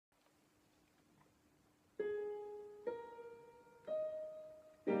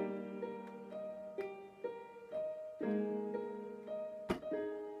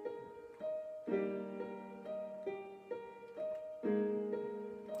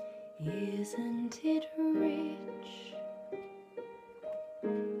Isn't it rich?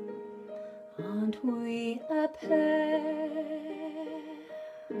 Aren't we a pair?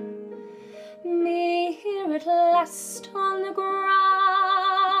 Me here at last on the ground,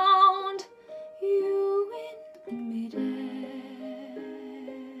 you in midair,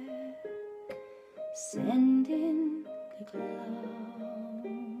 sending the clouds.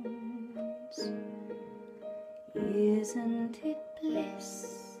 Isn't it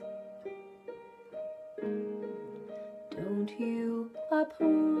bliss? Don't you approve?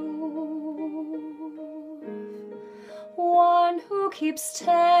 One who keeps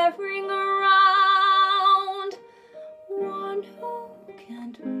tearing around, one who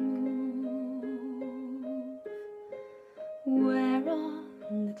can't move. Where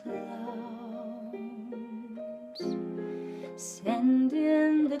on the clouds, send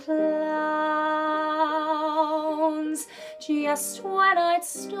in the clowns. Just when I'd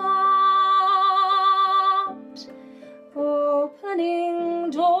stopped opening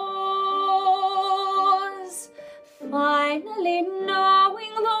doors, finally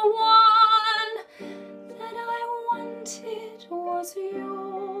knowing the one that I wanted was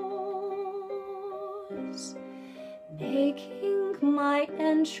yours, making my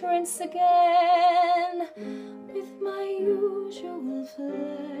entrance again with my usual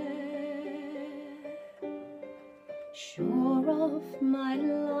flair, sure of my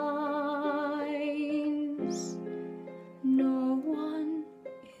lines, no one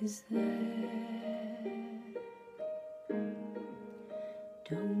is there.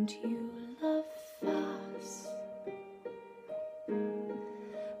 Don't you love fast?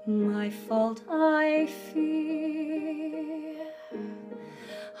 My fault, I fear.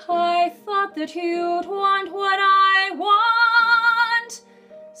 I thought that you'd want what I want.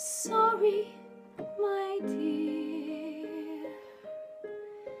 Sorry, my dear,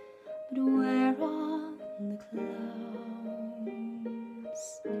 but where on the clouds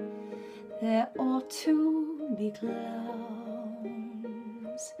there ought to be clowns.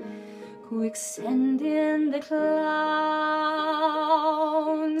 Quick, send in the clowns.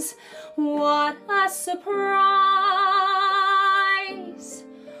 What a surprise!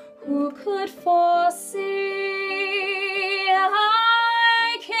 Who could foresee?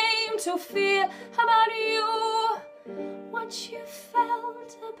 I came to feel about you what you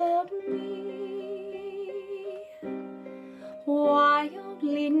felt about me. Why,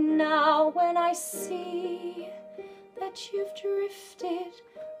 only now when I see that you've drifted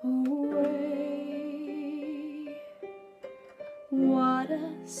away. What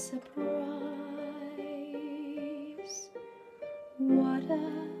a surprise, what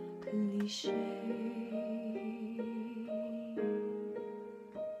a cliché.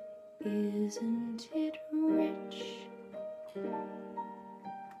 Isn't it rich?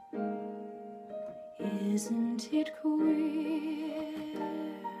 Isn't it queer?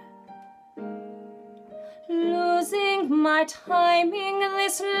 Losing my timing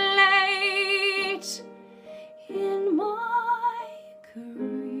this late in my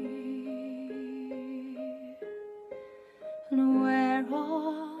career, and where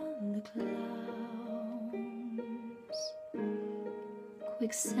on the clouds,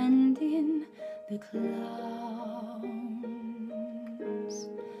 quick, send in the clowns.